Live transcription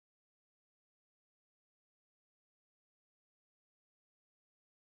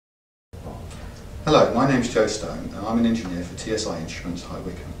Hello, my name is Joe Stone and I'm an engineer for TSI Instruments High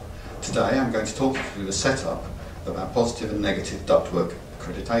Wycombe. Today I'm going to talk you through the setup of our positive and negative ductwork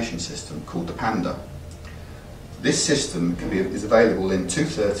accreditation system called the Panda. This system is available in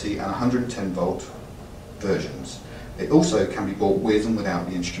 230 and 110 volt versions. It also can be bought with and without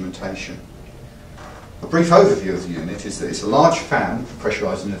the instrumentation. A brief overview of the unit is that it's a large fan for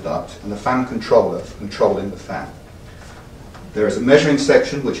pressurising the duct and a fan controller for controlling the fan. There is a measuring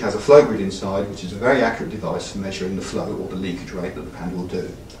section which has a flow grid inside, which is a very accurate device for measuring the flow or the leakage rate that the Panda will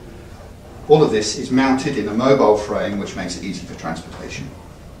do. All of this is mounted in a mobile frame which makes it easy for transportation.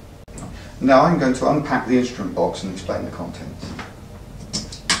 Now I'm going to unpack the instrument box and explain the contents.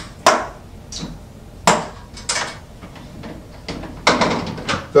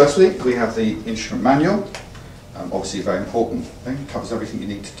 Firstly, we have the instrument manual, obviously a very important thing, it covers everything you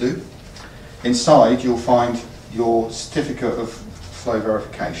need to do. Inside you'll find your certificate of flow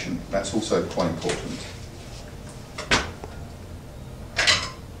verification, that's also quite important.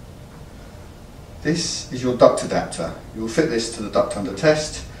 This is your duct adapter. You'll fit this to the duct under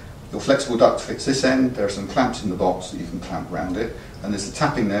test. Your flexible duct fits this end. There are some clamps in the box that you can clamp around it, and there's a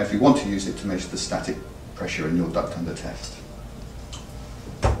tapping there if you want to use it to measure the static pressure in your duct under test.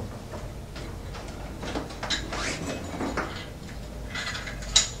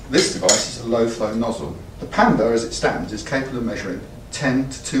 This device is a low flow nozzle. The Panda, as it stands, is capable of measuring 10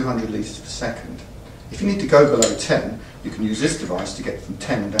 to 200 litres per second. If you need to go below 10, you can use this device to get from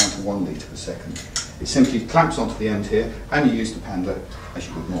 10 down to 1 litre per second. It simply clamps onto the end here and you use the Panda as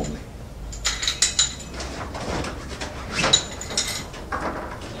you would normally.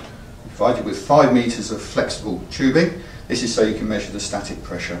 Provided with 5 metres of flexible tubing. This is so you can measure the static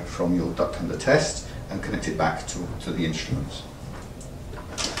pressure from your duct under test and connect it back to the instruments.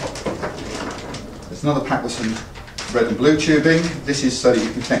 There's another pack with some red and blue tubing. This is so that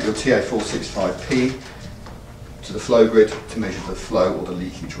you can connect your TA465P to the flow grid to measure the flow or the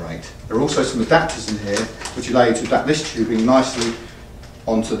leakage rate. There are also some adapters in here which allow you to adapt this tubing nicely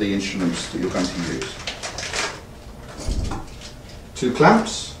onto the instruments that you're going to use. 2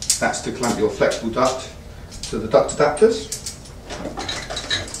 clamps, that's to clamp your flexible duct to the duct adapters.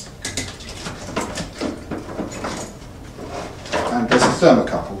 And there's a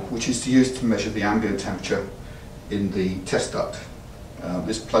thermocouple, which is to use to measure the ambient temperature in the test duct.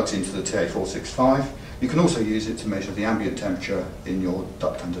 This plugs into the TA465. You can also use it to measure the ambient temperature in your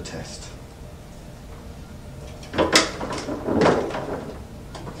duct under test.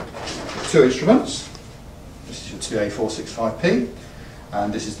 Two instruments. This is your TA465P,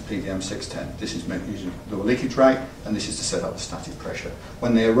 and this is the PDM610. This is meant using the leakage rate, and this is to set up the static pressure.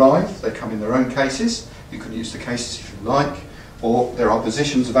 When they arrive, they come in their own cases. You can use the cases if you like, or there are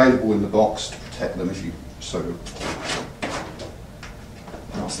positions available in the box to protect them if you so.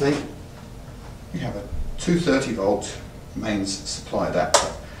 Lastly, we have a 230 volt mains supply adapter.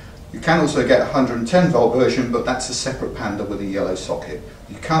 You can also get a 110 volt version, but that's a separate Panda with a yellow socket.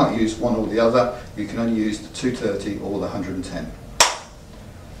 You can't use one or the other, you can only use the 230 or the 110.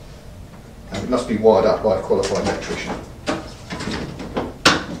 And it must be wired up by a qualified electrician.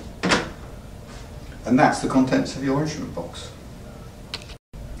 And that's the contents of your instrument box.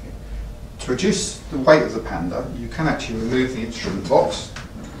 To reduce the weight of the Panda, you can actually remove the instrument box,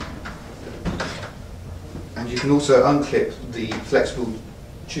 and you can also unclip the flexible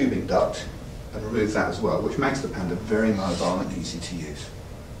tubing duct and remove that as well, which makes the Panda very mobile and easy to use.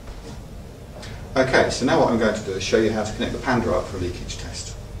 Okay, so now what I'm going to do is show you how to connect the Panda up for a leakage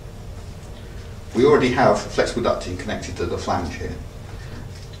test. We already have flexible ducting connected to the flange here.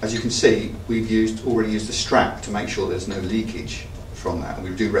 As you can see, we've already used a strap to make sure there's no leakage from that, and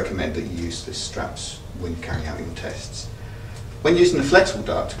we do recommend that you use the straps when carrying out your tests. When using the flexible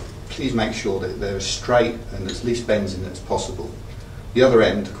duct, please make sure that they're as straight and as least bends in as possible. The other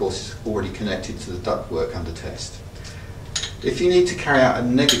end, of course, is already connected to the ductwork under test. If you need to carry out a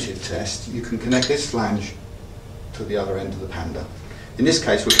negative test, you can connect this flange to the other end of the Panda. In this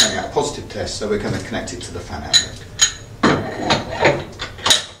case, we're carrying out a positive test, so we're going to connect it to the fan outlet.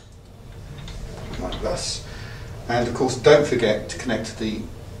 Like this. And of course, don't forget to connect the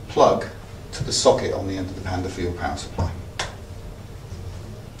plug to the socket on the end of the Panda for your power supply.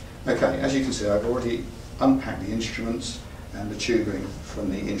 Okay, as you can see, I've already unpacked the instruments and the tubing from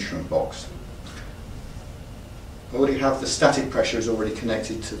the instrument box. I already have the static pressure is already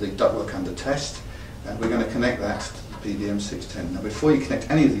connected to the ductwork under test, and we're going to connect that to the PDM610. Now, before you connect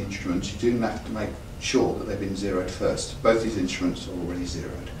any of the instruments, you do have to make sure that they've been zeroed first. Both these instruments are already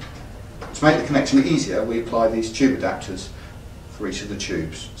zeroed. To make the connection easier, we apply these tube adapters for each of the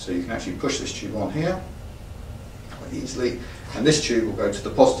tubes. So you can actually push this tube on here, like easily. And this tube will go to the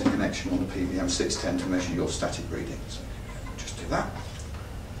positive connection on the PVM 610 to measure your static readings. Just do that.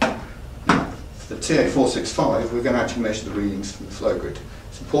 Now, for the TA465, we're going to actually measure the readings from the flow grid.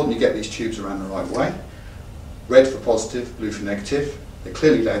 It's important you get these tubes around the right way. Red for positive, blue for negative. They're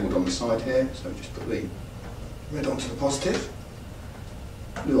clearly labelled on the side here, so just put the red onto the positive,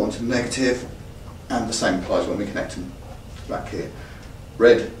 blue onto the negative, and the same applies when we connect them back here.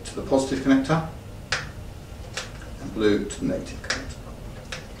 Red to the positive connector, and blue to the negative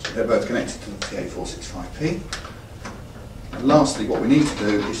connector. So they're both connected to the TA465P. And lastly, what we need to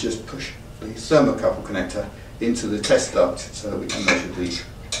do is just push the thermocouple connector into the test duct so that we can measure the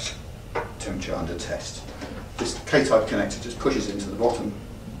temperature under test. This K-type connector just pushes into the bottom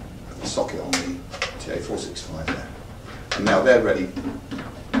of the socket on the TA465 there. And now they're ready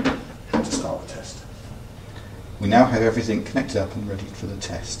to start the test. We now have everything connected up and ready for the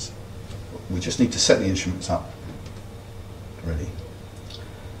test. We just need to set the instruments up. Ready.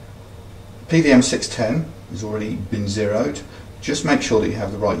 PVM 610 has already been zeroed. Just make sure that you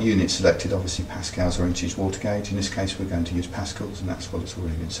have the right unit selected, obviously pascals or inches water gauge. In this case we're going to use pascals, and that's what it's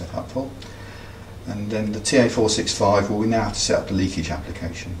already been set up for. And then the TA465, well, we now have to set up the leakage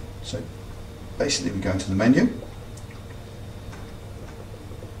application. So basically we go into the menu,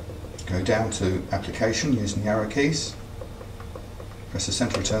 go down to application using the arrow keys, press the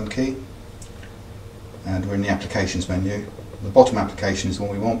center return key, and we're in the applications menu. The bottom application is the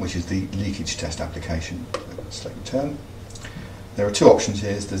one we want, which is the leakage test application. So select return. There are two options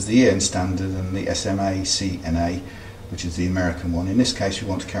here. There's the EN standard and the SMA CNA, which is the American one. In this case we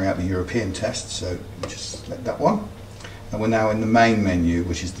want to carry out the European test, so we just select that one. And we're now in the main menu,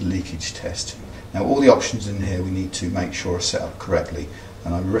 which is the leakage test. Now all the options in here we need to make sure are set up correctly,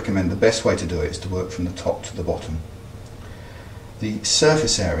 and I recommend the best way to do it is to work from the top to the bottom. The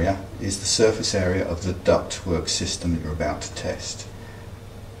surface area is the surface area of the ductwork system that you're about to test.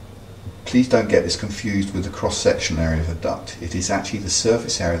 Please don't get this confused with the cross-sectional area of a duct. It is actually the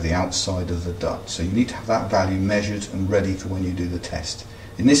surface area, the outside of the duct. So you need to have that value measured and ready for when you do the test.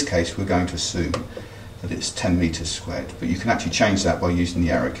 In this case we're going to assume that it's 10 meters squared, but you can actually change that by using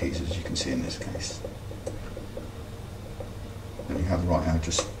the arrow keys, as you can see in this case. Then you have the right arrow,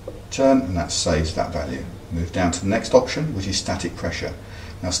 just turn, and that saves that value. Move down to the next option, which is static pressure.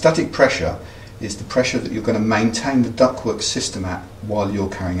 Now static pressure is the pressure that you're going to maintain the ductwork system at while you're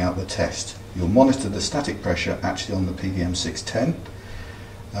carrying out the test. You'll monitor the static pressure actually on the PVM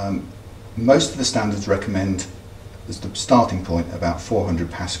 610. Most of the standards recommend as the starting point about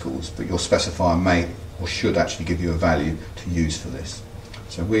 400 pascals, but your specifier may or should actually give you a value to use for this.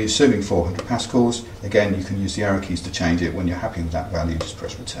 So we're assuming 400 pascals. Again, you can use the arrow keys to change it. When you're happy with that value, just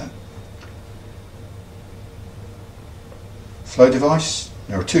press return. Flow device.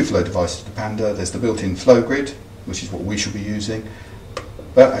 There are two flow devices to the Panda. There's the built-in flow grid, which is what we should be using,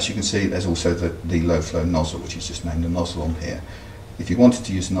 but as you can see there's also the low flow nozzle, which is just named the nozzle on here. If you wanted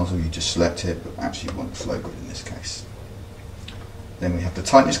to use the nozzle you just select it, but actually you want the flow grid in this case. Then we have the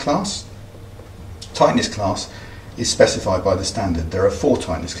tightness class. Tightness class is specified by the standard. There are 4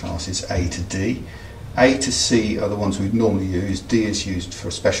 tightness classes, A to D. A to C are the ones we'd normally use. D is used for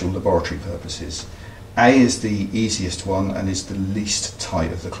special laboratory purposes. A is the easiest one and is the least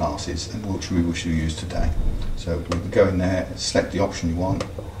tight of the classes, and which we will use today. So we can go in there, select the option you want,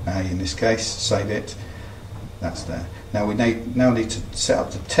 A in this case, save it, that's there. Now we now need to set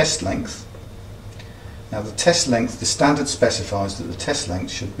up the test length. Now the test length, the standard specifies that the test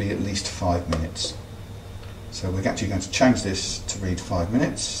length should be at least 5 minutes. So we're actually going to change this to read 5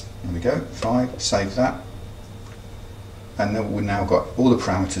 minutes. There we go, 5, save that. And then we've now got all the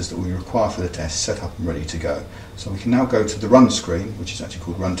parameters that we require for the test set up and ready to go. So we can now go to the run screen, which is actually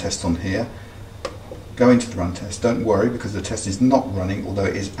called run test on here. Go into the run test. Don't worry, because the test is not running, although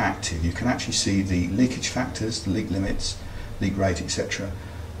it is active. You can actually see the leakage factors, the leak limits, leak rate, etc.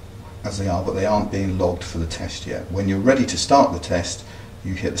 as they are, but they aren't being logged for the test yet. When you're ready to start the test,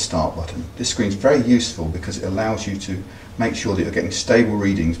 you hit the start button. This screen is very useful because it allows you to make sure that you're getting stable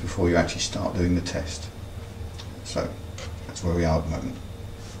readings before you actually start doing the test. So that's where we are at the moment.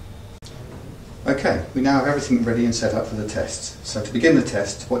 Okay, we now have everything ready and set up for the test. So to begin the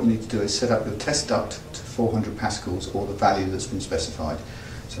test, what you need to do is set up your test duct to 400 pascals, or the value that's been specified.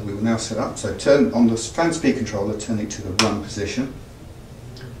 So we will now set up, so turn on the fan speed controller, turn it to the run position,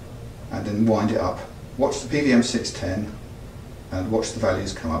 and then wind it up. Watch the PVM 610 and watch the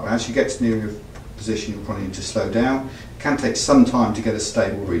values come up. As you get to near your position, you'll probably need to slow down. It can take some time to get a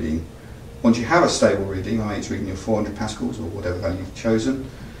stable reading. Once you have a stable reading, i.e. it's reading your 400 pascals or whatever value you've chosen,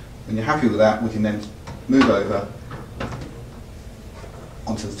 when you're happy with that, we can then move over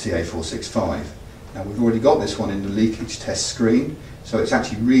onto the TA465. Now we've already got this one in the leakage test screen, so it's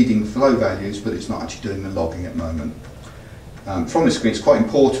actually reading flow values, but it's not actually doing the logging at the moment. From this screen, it's quite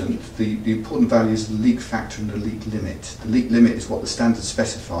important. The important value is the leak factor and the leak limit. The leak limit is what the standards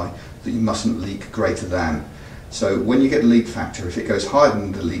specify, that you mustn't leak greater than. So when you get the leak factor, if it goes higher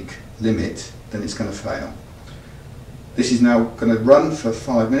than the leak limit, then it's going to fail. This is now going to run for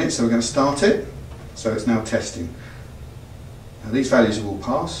 5 minutes, so we're going to start it. So it's now testing. Now these values will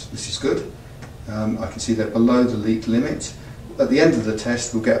pass, this is good. I can see they're below the leak limit. At the end of the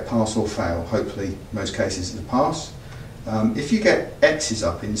test, we'll get a pass or fail. Hopefully, in most cases, it's a pass. If you get X's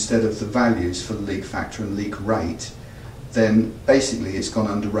up instead of the values for the leak factor and leak rate, then basically it's gone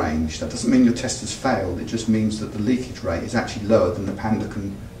under range. That doesn't mean your test has failed, it just means that the leakage rate is actually lower than the Panda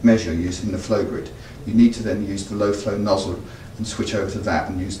can measure using the flow grid. You need to then use the low flow nozzle and switch over to that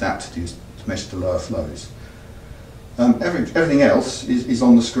and use that to measure the lower flows. Everything else is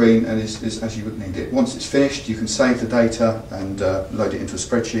on the screen and is as you would need it. Once it's finished, you can save the data and load it into a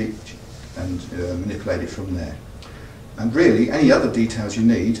spreadsheet and manipulate it from there. And really, any other details you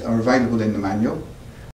need are available in the manual.